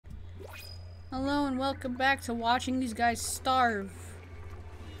Hello and welcome back to watching these guys starve.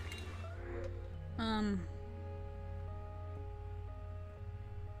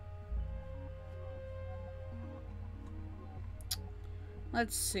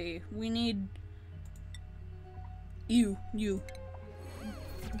 Let's see. We need you.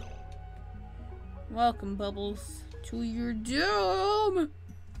 Welcome, Bubbles, to your doom.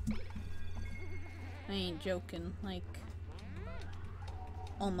 I ain't joking. Like,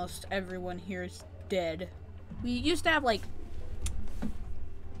 almost everyone here is dead. We used to have like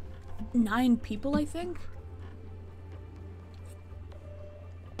 9 people, I think.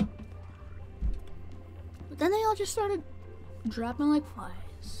 But then they all just started dropping like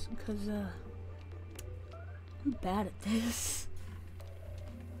flies, because I'm bad at this.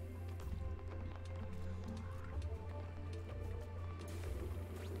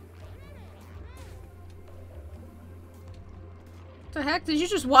 What the heck? Did you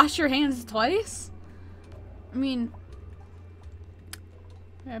just wash your hands twice? I mean,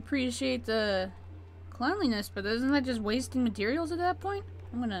 I appreciate the cleanliness, but isn't that just wasting materials at that point?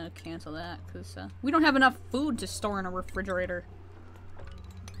 I'm gonna cancel that, because we don't have enough food to store in a refrigerator.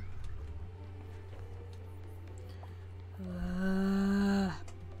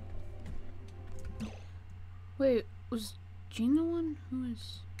 Wait, was Jean the one who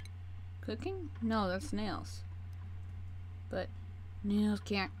was cooking? No, that's Nails. But Nails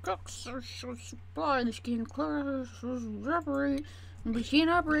can't cook, so supply, this can't close, operate, and we can't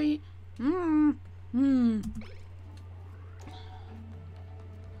operate. No!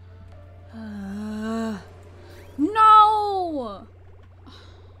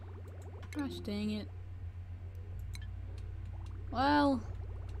 Gosh dang it. Well,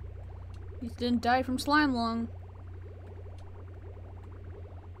 he didn't die from slime lung.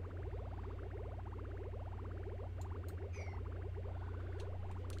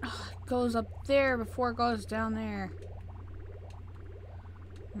 It goes up there before it goes down there.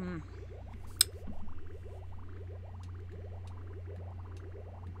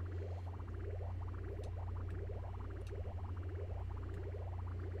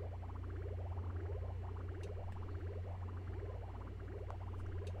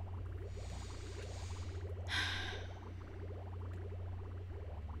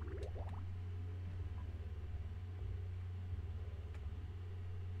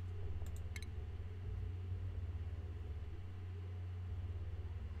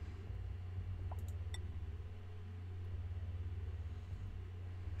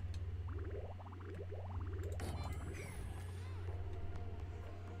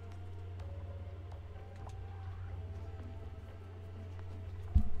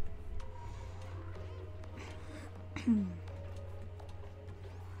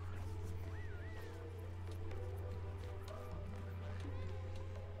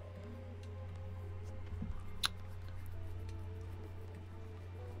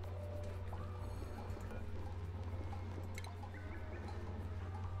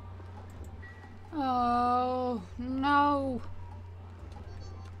 Oh, no.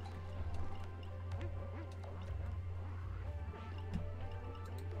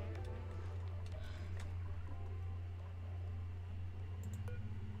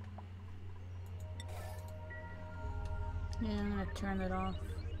 Yeah, I'm gonna turn it off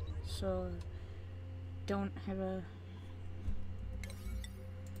so don't have a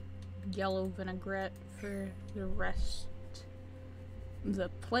yellow vinaigrette for the rest of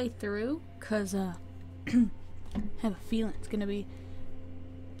the playthrough, cause I have a feeling it's gonna be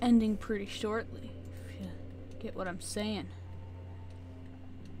ending pretty shortly, if you get what I'm saying.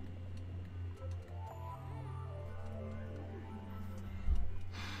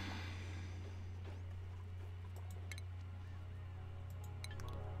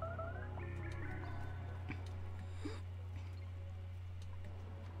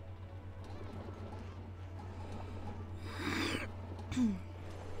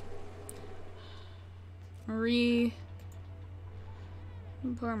 Marie.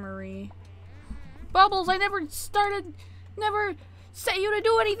 Poor Marie. Bubbles, I never set you to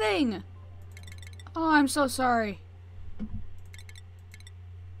do anything! Oh, I'm so sorry.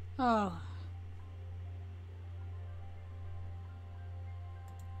 Oh.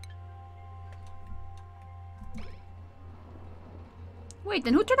 Wait,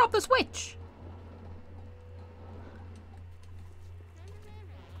 then who turned off the switch?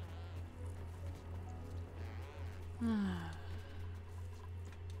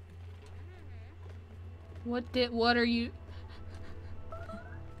 What are you?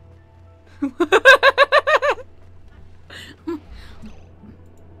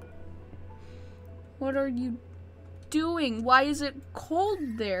 What are you doing? Why is it cold? cold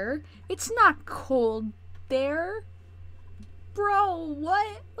there. It's not cold there. Bro,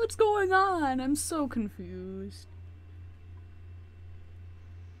 what? What's going on? I'm so confused.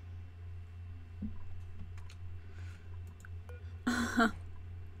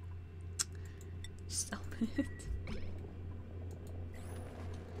 Just open it.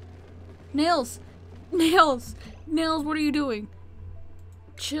 Nails! Nails! Nails, what are you doing?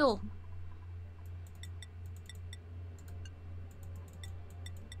 Chill.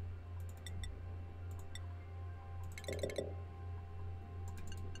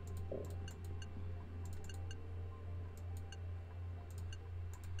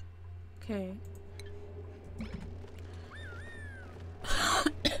 Okay.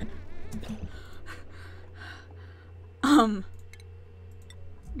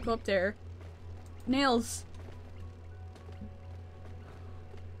 Go up there. Nails.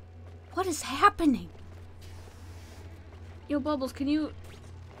 What is happening? Yo, Bubbles, can you...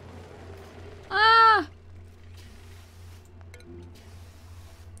 Ah!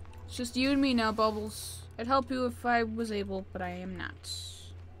 It's just you and me now, Bubbles. I'd help you if I was able, but I am not.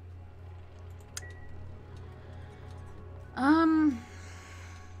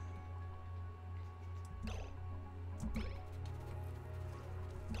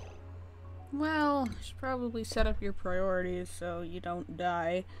 Well, you should probably set up your priorities so you don't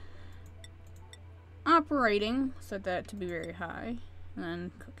die. Operating, set that to be very high. And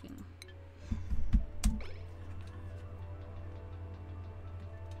then cooking.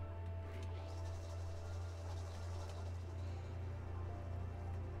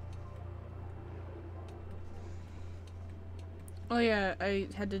 Oh yeah, I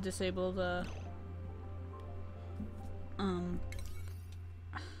had to disable the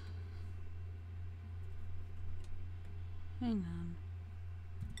hang on.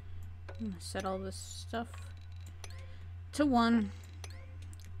 I'm gonna set all this stuff to 1,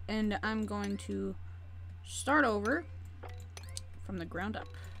 and I'm going to start over from the ground up.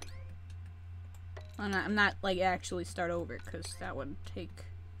 I'm not like actually start over, because that would take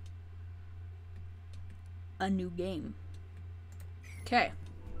a new game. Okay.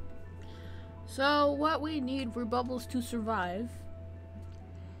 So what we need for Bubbles to survive,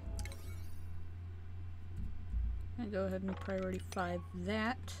 I'm gonna go ahead and priority 5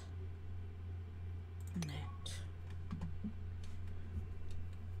 that and that.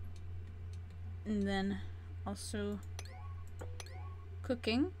 And then also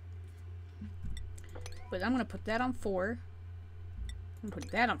cooking. But I'm gonna put that on 4. I'm gonna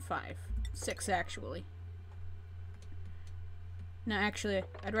put that on 5. 6 actually. No, actually,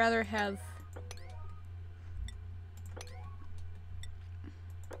 I'd rather have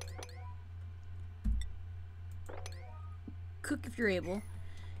cook if you're able.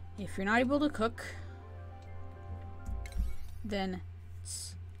 If you're not able to cook, then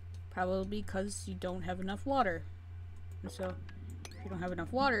it's probably because you don't have enough water. And so, if you don't have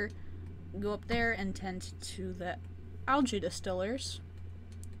enough water, go up there and tend to the algae distillers.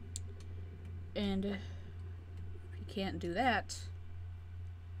 And if you can't do that,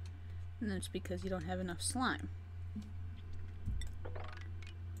 then it's because you don't have enough slime.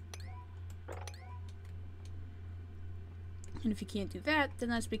 And if you can't do that, then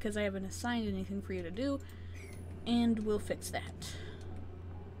that's because I haven't assigned anything for you to do, and we'll fix that.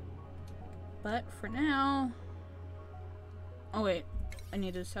 But for now... Oh wait, I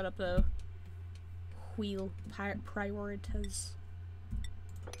need to set up the wheel prioritize.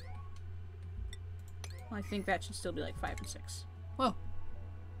 Well, I think that should still be like 5 and 6. Whoa.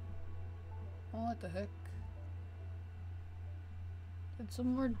 Oh, what the heck? Did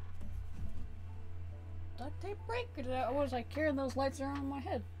some more duct tape break? Or was I carrying those lights around my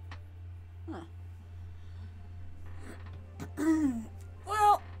head? Huh.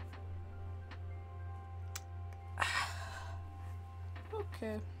 Well.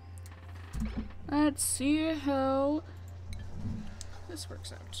 Okay. Let's see how this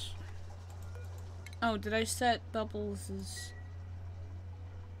works out. Oh, did I set Bubbles'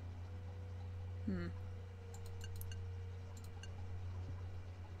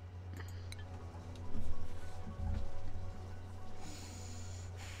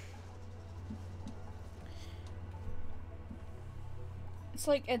 It's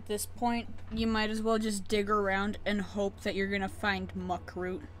like at this point, you might as well just dig around and hope that you're gonna find muck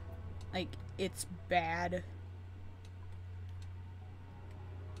root. Like, it's bad.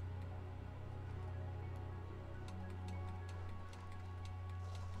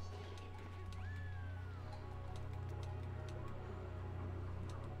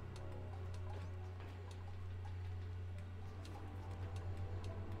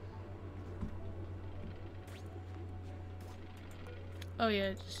 Oh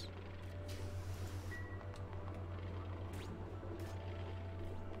yeah, just...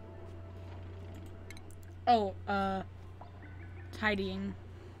 Oh, tidying.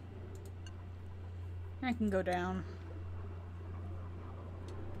 I can go down.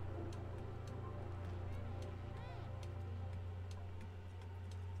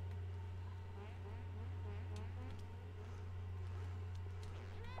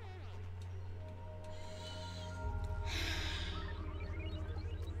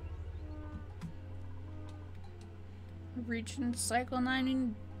 Reaching cycle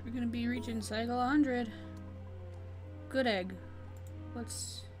 90, we're gonna be reaching cycle 100. Good egg.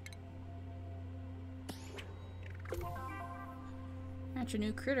 Let's hatch a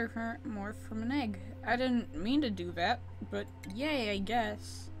new critter for more from an egg. I didn't mean to do that, but yay, I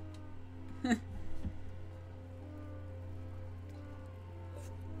guess.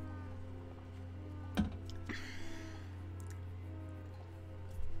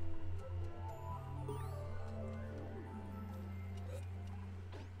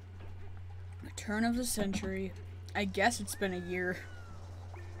 Turn of the century. I guess it's been a year.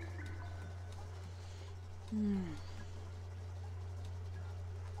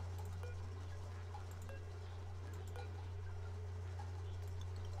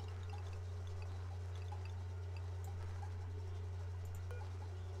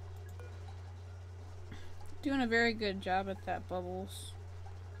 Doing a very good job at that, Bubbles.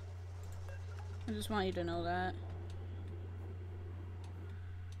 I just want you to know that.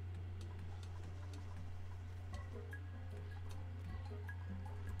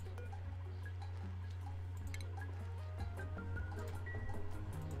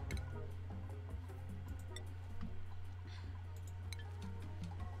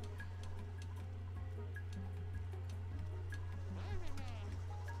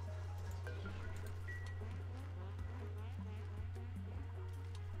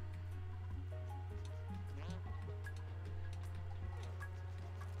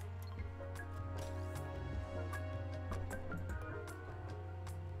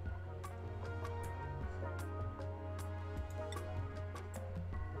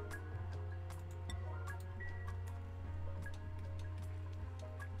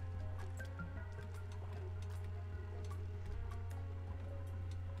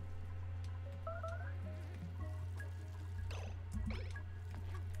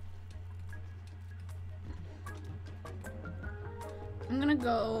 I'm gonna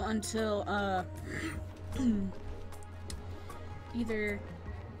go until, either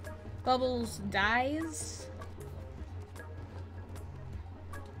Bubbles dies,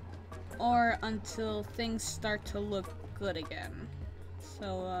 or until things start to look good again.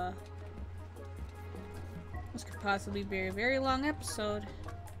 So, this could possibly be a very long episode.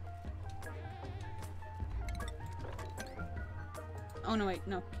 Oh no, wait,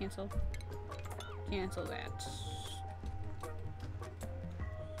 no, cancel. Cancel that.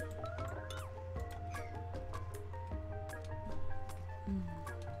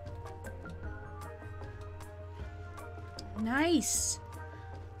 Nice!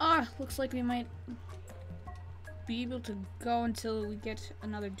 Ah, looks like we might be able to go until we get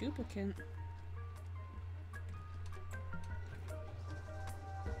another duplicate.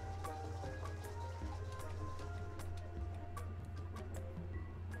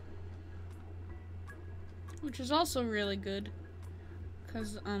 Which is also really good.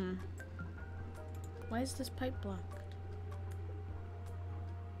 Cause, why is this pipe blocked?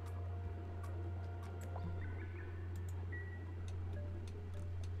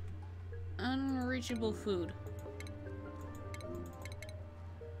 Unreachable food.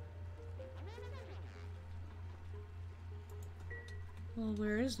 Well,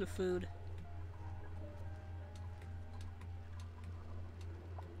 where is the food?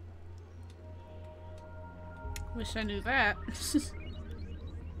 Wish I knew that.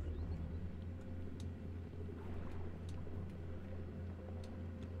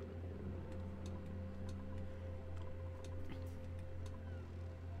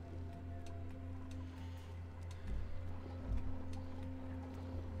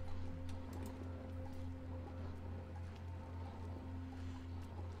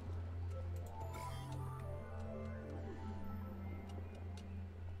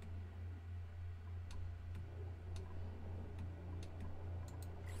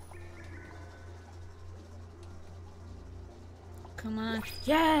 Come on.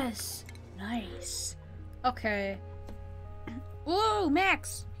 Yes! Nice. Okay. Whoa,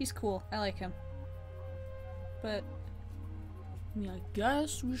 Max! He's cool. I like him. But, I mean, I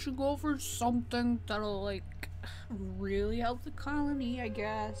guess we should go for something that'll, like, really help the colony, I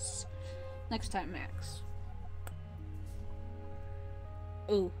guess. Next time, Max.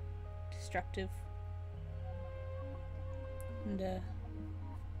 Ooh, destructive. And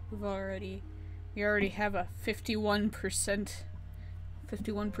we already have a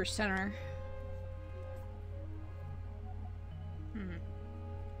 51%er.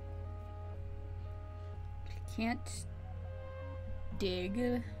 Can't dig.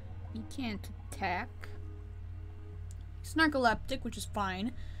 You can't attack. He's narcoleptic, which is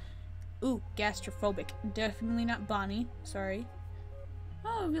fine. Ooh, gastrophobic. Definitely not Bonnie. Sorry.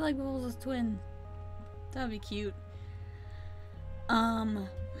 Oh, it'd be like Bubbles' twin. That'd be cute.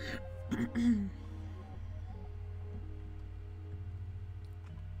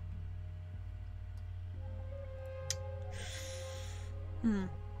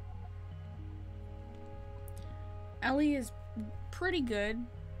 Ellie is pretty good,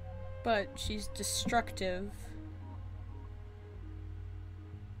 but she's destructive.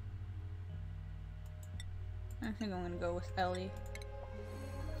 I think I'm gonna go with Ellie.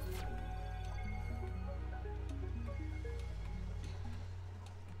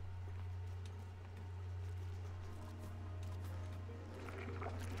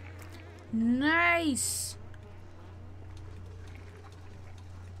 Nice!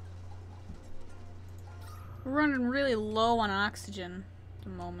 We're running really low on oxygen at the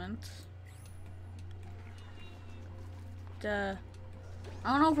moment. I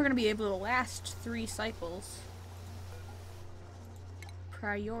don't know if we're gonna be able to last 3 cycles.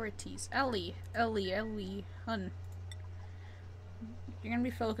 Priorities. Ellie, hun. You're gonna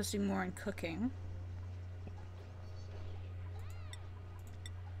be focusing more on cooking.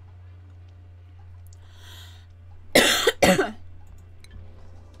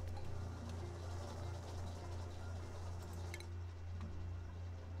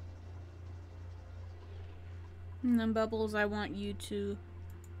 And then Bubbles, I want you to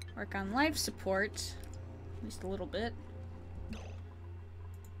work on life support, at least a little bit.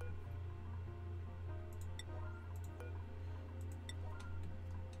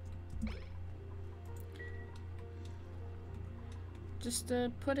 Just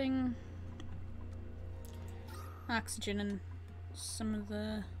putting oxygen in some of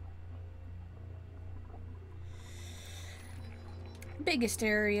the biggest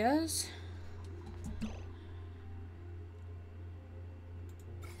areas.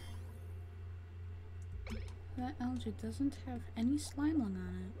 That algae doesn't have any slime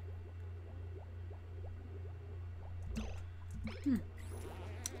on it.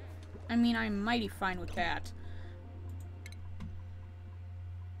 I mean, I'm mighty fine with that.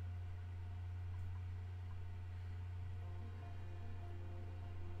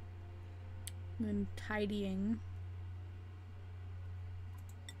 Then tidying.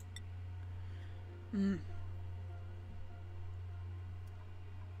 I'm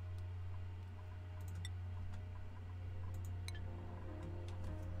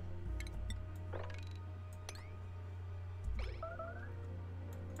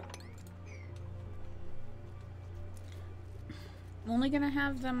only gonna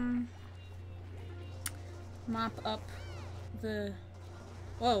have them mop up the...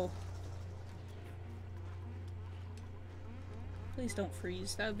 Whoa. Please don't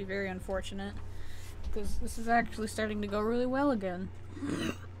freeze. That would be very unfortunate. Because this is actually starting to go really well again.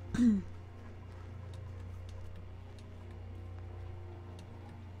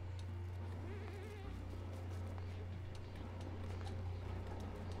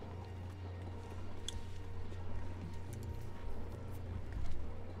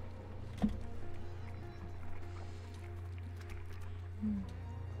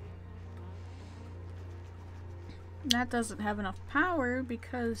 That doesn't have enough power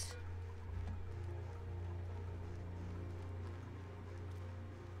because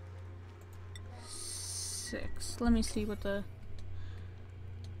let me see what the...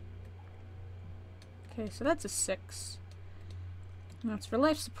 Okay, so that's a 6. And that's for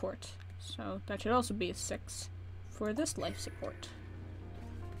life support. So that should also be a 6 for this life support.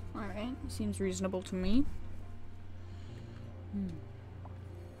 Alright, seems reasonable to me.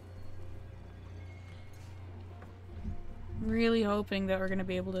 Really hoping that we're gonna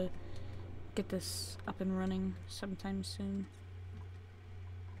be able to get this up and running sometime soon.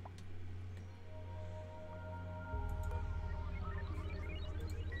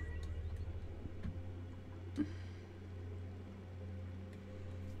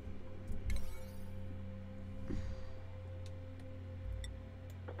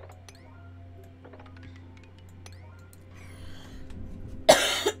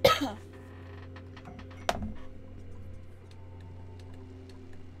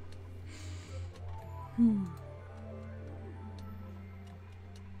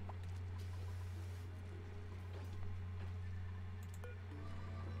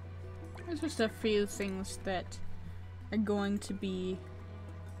 There's just a few things that are going to be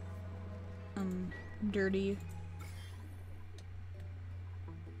dirty.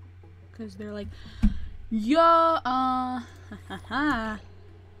 Because they're like, yeah, haha.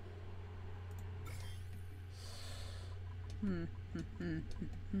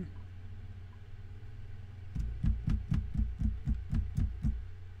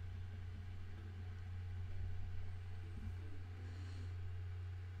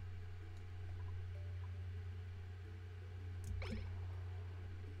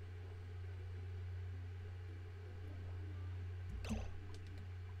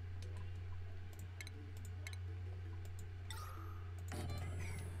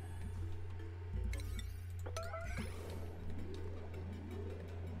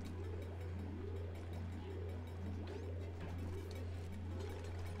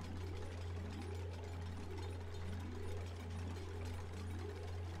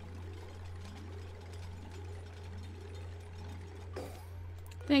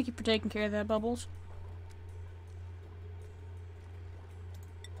 Thank you for taking care of that, Bubbles.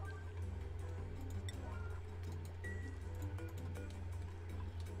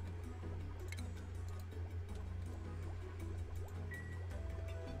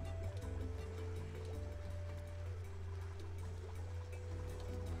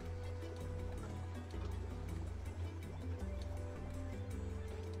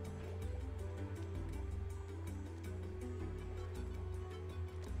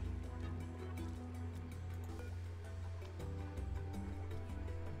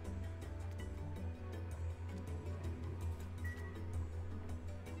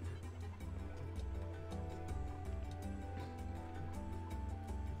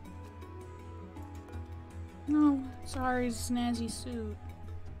 No, sorry, snazzy suit.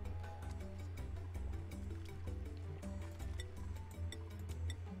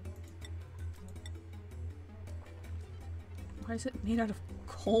 Why is it made out of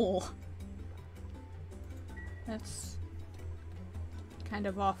coal? That's kind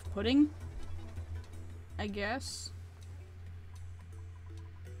of off-putting, I guess.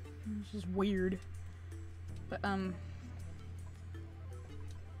 It's just weird. But,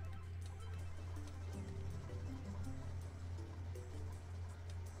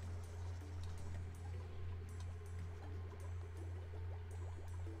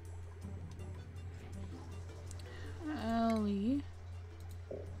 Ellie.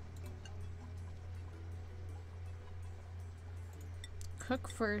 Cook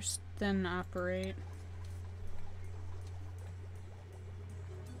first, then operate.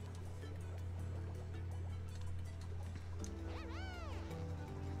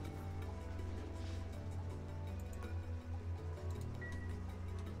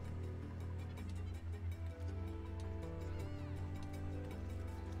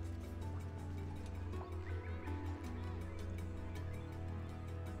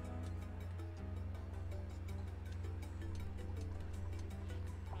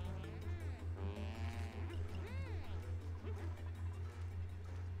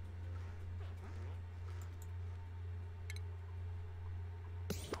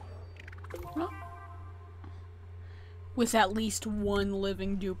 With at least one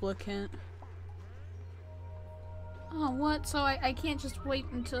living duplicate. Oh, what? So I can't just wait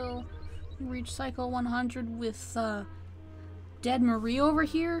until we reach cycle 100 with, Dead Marie over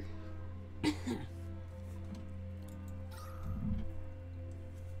here?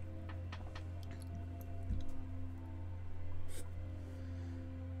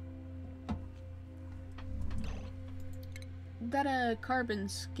 Got a carbon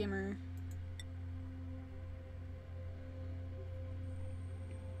skimmer.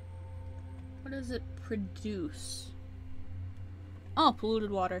 What does it produce? Oh,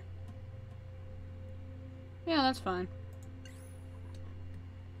 polluted water. Yeah, that's fine.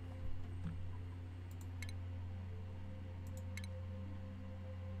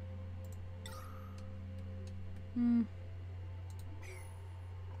 I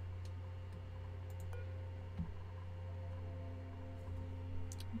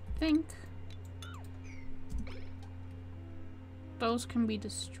think those can be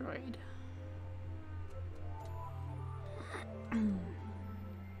destroyed.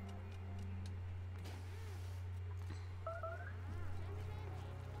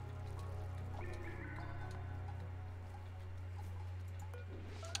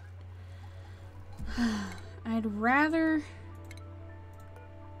 I'd rather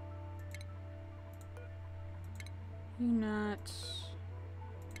you not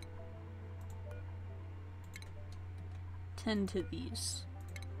tend to these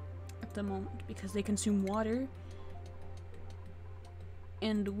at the moment because they consume water.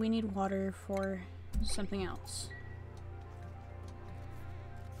 And we need water for something else.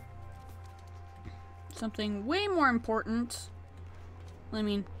 Something way more important. I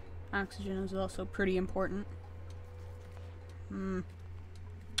mean, oxygen is also pretty important.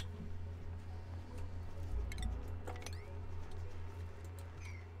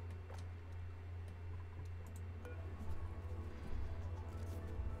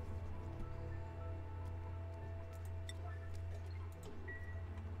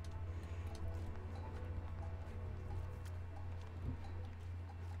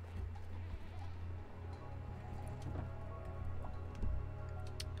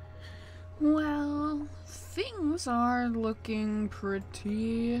 Well, things are looking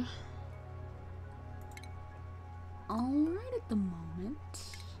pretty alright at the moment.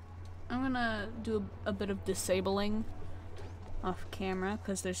 I'm gonna do a bit of disabling off camera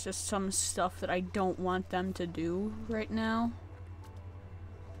because there's just some stuff that I don't want them to do right now.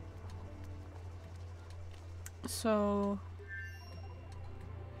 So,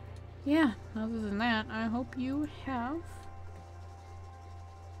 yeah, other than that, I hope you have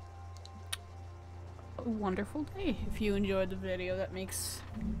a wonderful day. If you enjoyed the video, that makes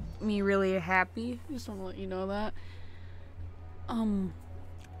me really happy. Just want to let you know that. And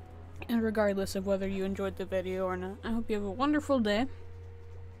regardless of whether you enjoyed the video or not, I hope you have a wonderful day.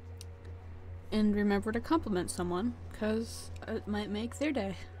 And remember to compliment someone, because it might make their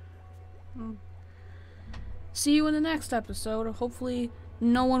day. See you in the next episode. Hopefully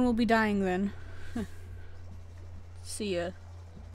no one will be dying then. See ya.